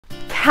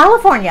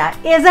California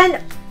is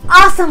an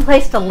awesome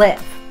place to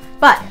live,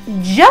 but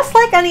just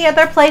like any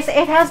other place,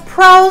 it has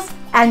pros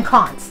and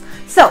cons.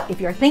 So if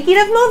you're thinking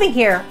of moving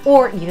here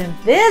or even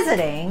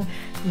visiting,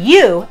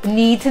 you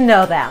need to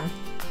know them.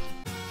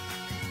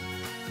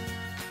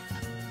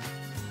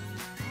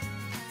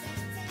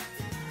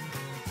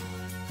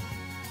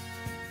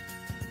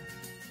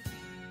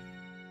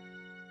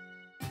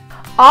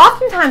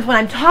 Oftentimes when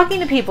I'm talking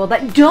to people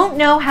that don't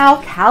know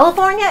how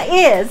California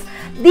is,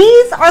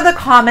 these are the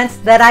comments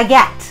that I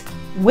get,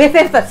 with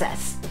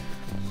emphasis.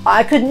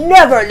 I could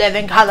never live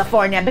in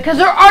California because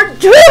there are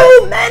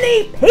too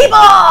many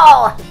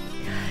people!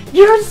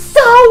 You're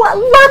so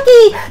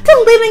lucky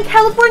to live in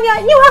California.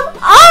 You have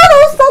all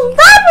those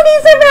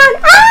celebrities around.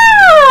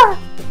 Ah!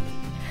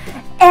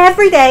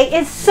 Every day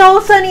is so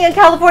sunny in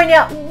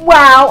California.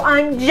 Wow,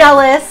 I'm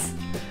jealous.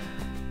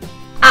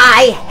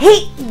 I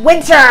hate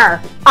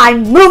winter.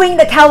 I'm moving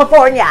to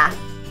California.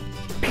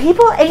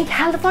 People in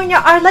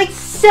California are like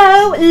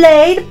so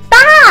laid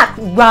back,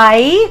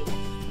 right?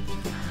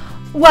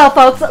 Well,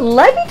 folks,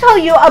 let me tell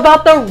you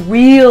about the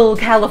real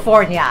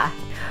California.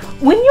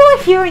 When you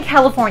are here in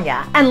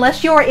California,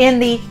 unless you're in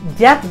the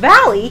Death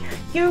Valley,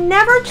 you're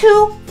never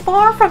too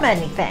far from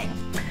anything.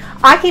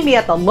 I can be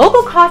at the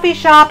local coffee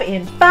shop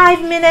in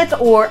 5 minutes,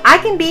 or I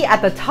can be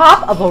at the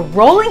top of a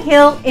rolling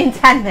hill in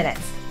 10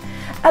 minutes.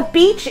 A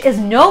beach is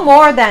no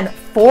more than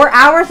 4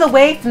 hours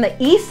away from the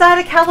east side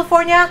of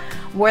California,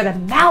 where the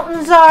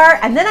mountains are,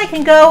 and then I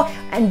can go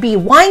and be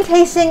wine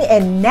tasting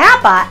in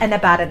Napa in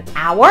about an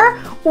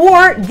hour,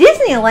 or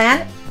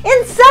Disneyland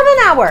in 7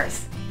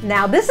 hours.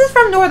 Now, this is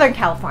from Northern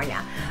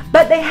California,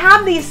 but they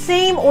have these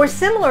same or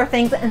similar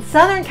things in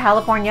Southern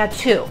California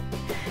too.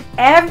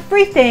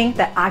 Everything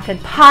that I could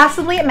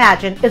possibly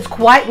imagine is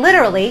quite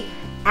literally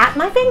at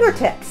my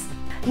fingertips.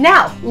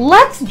 Now,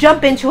 let's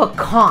jump into a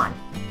con.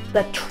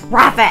 The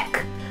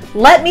traffic.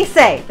 Let me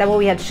say that when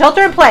we had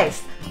shelter in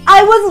place,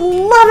 I was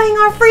loving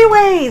our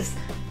freeways.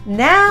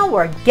 Now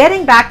we're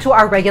getting back to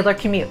our regular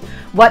commute.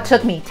 What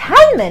took me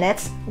 10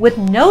 minutes with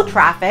no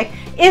traffic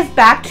is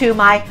back to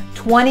my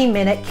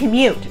 20-minute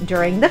commute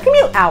during the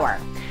commute hour.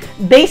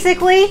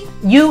 Basically,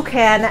 you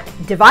can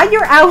divide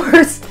your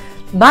hours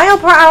mile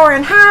per hour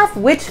in half,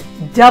 which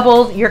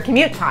doubles your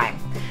commute time.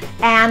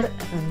 And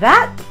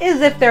that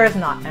is if there is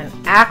not an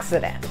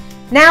accident.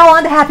 Now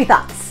on to happy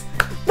thoughts.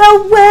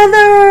 The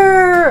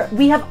weather!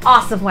 We have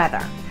awesome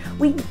weather.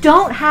 We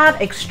don't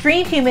have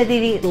extreme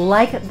humidity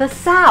like the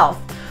South.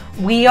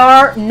 We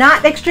are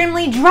not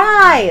extremely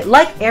dry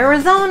like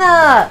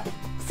Arizona.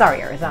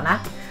 Sorry,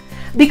 Arizona.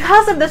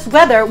 Because of this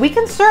weather, we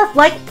can surf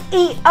like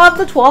 8 of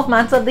the 12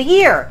 months of the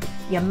year.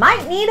 You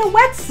might need a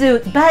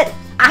wetsuit, but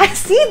I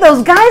see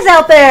those guys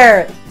out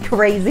there,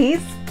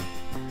 crazies.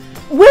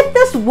 With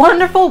this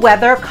wonderful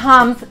weather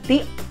comes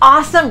the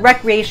awesome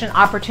recreation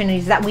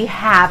opportunities that we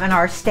have in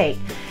our state.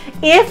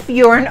 If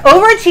you're an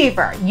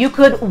overachiever, you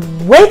could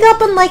wake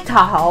up in Lake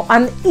Tahoe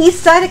on the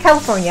east side of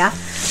California,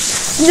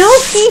 snow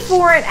ski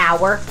for an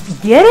hour,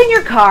 get in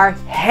your car,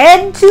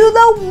 head to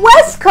the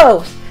west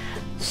coast,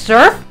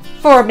 surf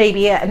for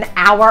maybe an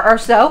hour or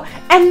so,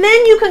 and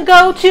then you can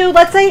go to,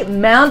 let's say,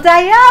 Mount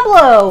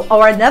Diablo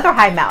or another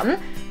high mountain,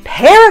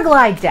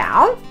 paraglide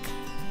down,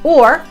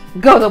 or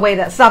go the way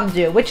that some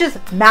do, which is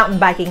mountain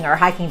biking or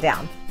hiking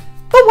down.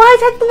 But why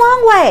take the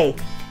long way?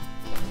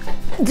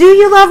 Do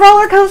you love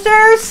roller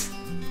coasters?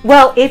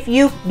 Well, if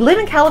you live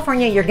in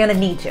California, you're going to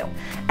need to.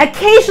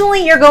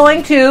 Occasionally, you're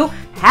going to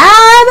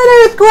have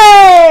an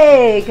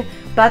earthquake,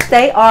 but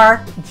they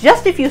are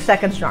just a few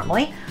seconds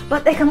normally,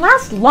 but they can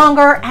last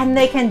longer and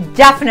they can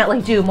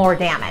definitely do more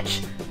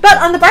damage. But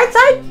on the bright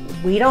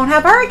side, we don't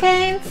have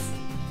hurricanes.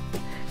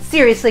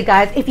 Seriously,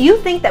 guys, if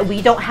you think that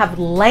we don't have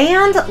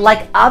land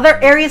like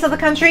other areas of the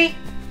country,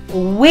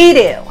 we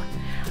do.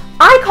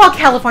 I call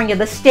California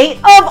the state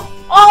of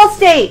all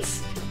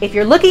states. If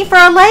you're looking for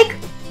a lake,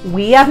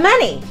 we have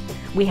many.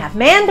 We have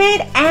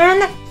man-made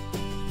and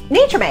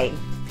nature-made.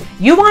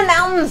 You want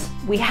mountains?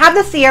 We have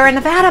the Sierra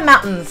Nevada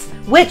mountains,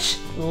 which,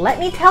 let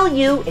me tell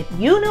you, if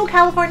you know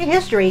California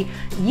history,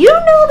 you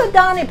know the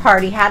Donner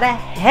Party had a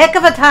heck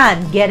of a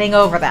time getting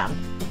over them.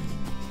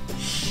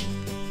 Shh,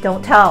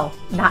 don't tell.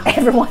 Not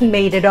everyone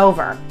made it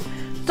over.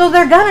 So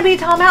they're gonna be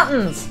tall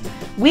mountains.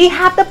 We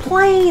have the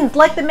plains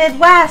like the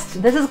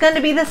Midwest. This is going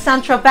to be the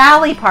Central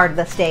Valley part of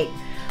the state.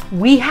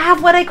 We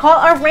have what I call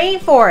a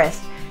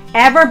rainforest.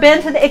 Ever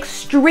been to the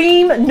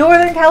extreme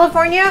Northern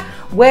California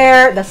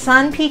where the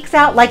sun peaks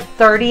out like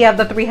 30 of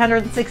the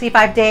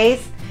 365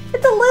 days?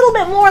 It's a little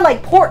bit more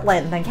like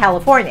Portland than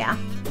California.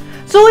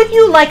 So if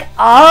you like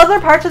other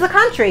parts of the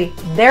country,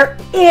 there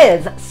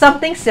is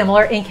something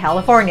similar in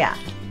California.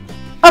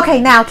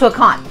 Okay, now to a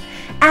con.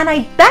 And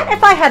I bet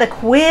if I had a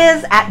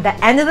quiz at the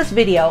end of this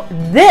video,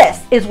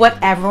 this is what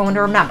everyone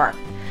would remember.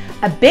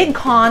 A big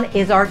con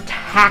is our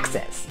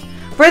taxes.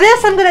 For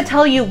this, I'm going to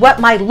tell you what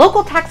my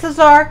local taxes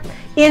are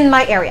in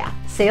my area.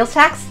 Sales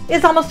tax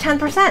is almost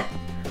 10%.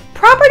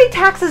 Property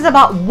tax is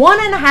about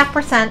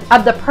 1.5%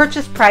 of the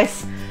purchase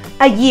price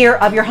a year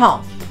of your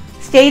home.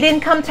 State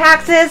income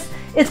taxes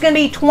It's going to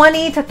be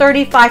 20 to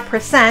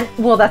 35%.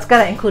 Well, that's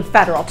going to include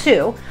federal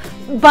too,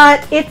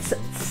 but it's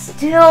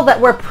still that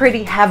we're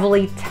pretty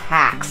heavily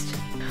taxed.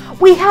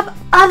 We have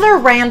other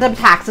random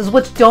taxes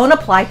which don't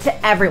apply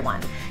to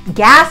everyone.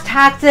 Gas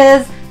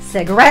taxes,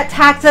 cigarette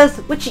taxes,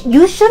 which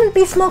you shouldn't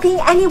be smoking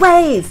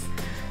anyways.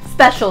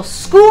 Special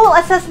school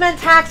assessment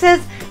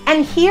taxes,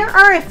 and here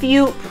are a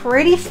few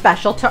pretty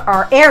special to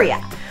our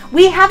area.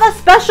 We have a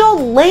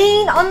special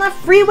lane on the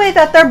freeway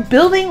that they're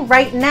building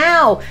right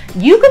now.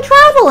 You can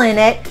travel in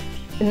it,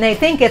 and they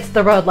think it's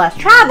the road less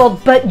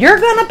traveled, but you're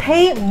gonna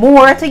pay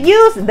more to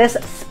use this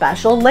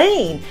special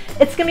lane.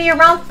 It's gonna be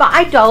around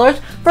 $5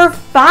 for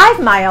 5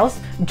 miles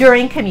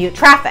during commute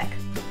traffic.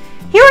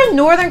 Here in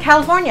Northern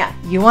California,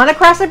 you wanna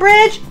cross a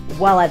bridge?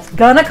 Well, it's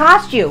gonna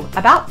cost you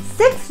about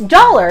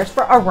 $6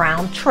 for a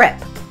round trip.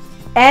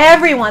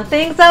 Everyone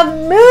thinks of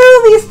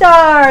movie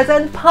stars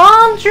and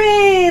palm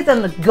trees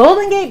and the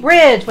Golden Gate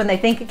Bridge when they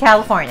think of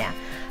California.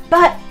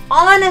 But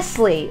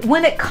honestly,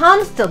 when it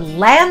comes to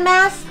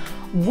landmass,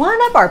 one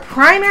of our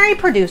primary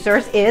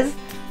producers is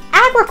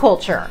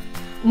agriculture.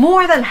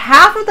 More than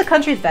half of the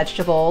country's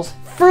vegetables,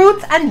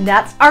 fruits, and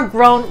nuts are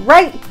grown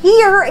right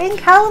here in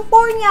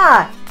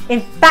California.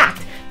 In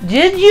fact,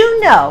 did you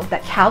know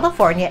that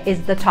California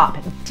is the top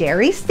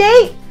dairy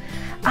state?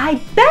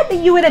 I bet that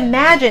you would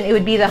imagine it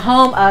would be the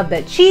home of the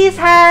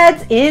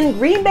cheeseheads in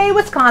Green Bay,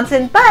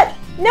 Wisconsin, but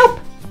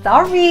nope,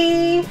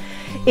 sorry.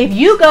 If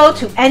you go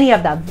to any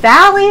of the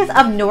valleys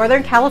of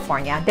Northern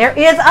California, there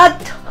is a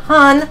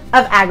ton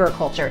of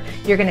agriculture.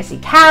 You're gonna see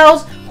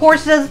cows,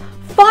 horses,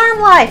 farm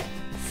life,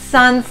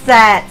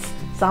 sunsets,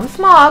 some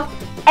smog,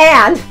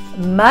 and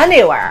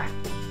manure.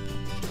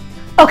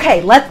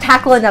 Okay, let's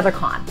tackle another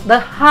con, the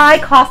high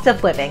cost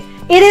of living.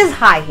 It is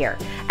high here.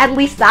 At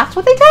least that's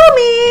what they tell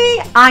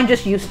me. I'm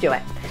just used to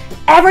it.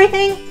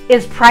 Everything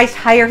is priced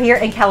higher here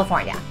in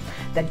California.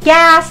 The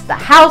gas, the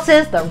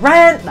houses, the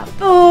rent, the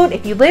food.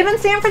 If you live in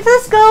San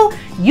Francisco,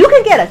 you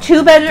can get a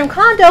 2-bedroom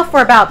condo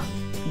for about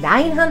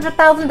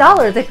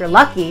 $900,000 if you're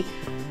lucky.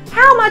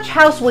 How much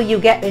house will you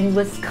get in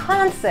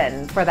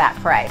Wisconsin for that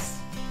price?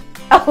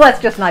 Oh,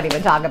 let's just not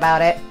even talk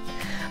about it.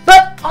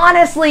 But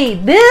honestly,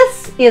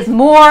 this is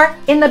more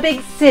in the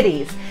big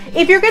cities.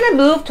 If you're gonna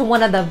move to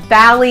one of the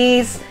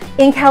valleys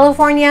in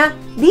California,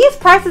 these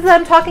prices that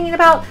I'm talking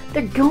about,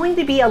 they're going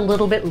to be a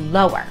little bit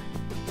lower.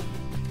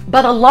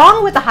 But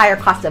along with the higher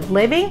cost of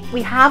living,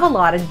 we have a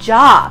lot of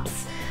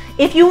jobs.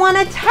 If you want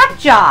a tech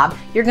job,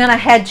 you're gonna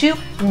head to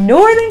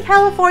Northern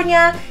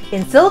California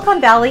in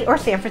Silicon Valley or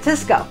San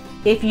Francisco.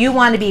 If you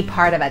want to be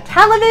part of a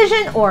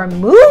television or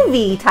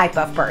movie type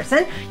of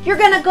person, you're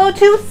gonna go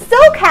to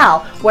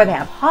SoCal, where they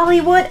have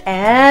Hollywood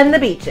and the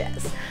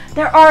beaches.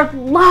 There are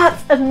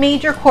lots of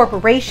major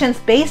corporations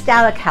based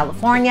out of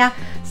California,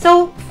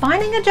 so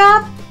finding a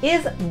job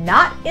is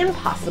not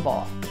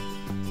impossible.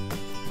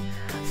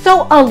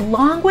 So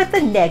along with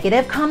the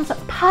negative comes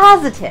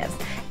positives,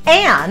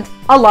 and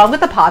along with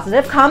the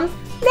positive comes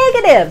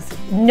negatives.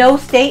 No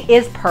state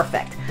is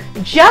perfect.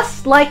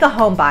 Just like a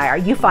home buyer,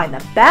 you find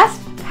the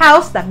best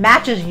house that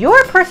matches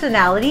your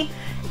personality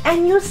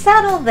and you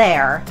settle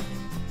there.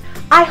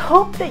 I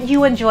hope that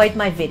you enjoyed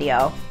my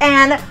video,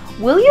 and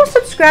will you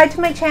subscribe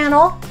to my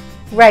channel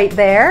right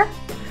there?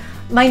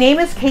 My name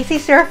is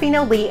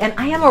Serafino-Lee, and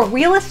I am a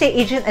real estate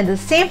agent in the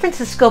San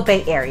Francisco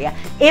Bay Area.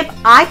 If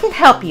I can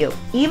help you,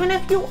 even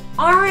if you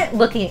aren't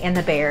looking in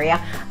the Bay Area,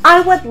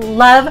 I would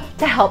love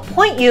to help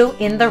point you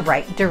in the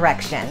right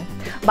direction.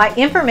 My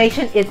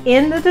information is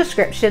in the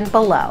description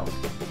below.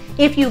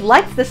 If you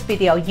liked this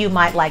video, you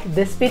might like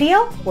this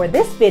video or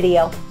this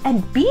video,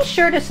 and be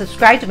sure to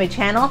subscribe to my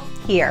channel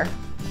here.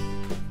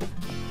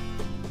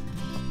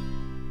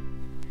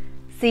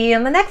 See you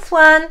in the next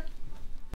one.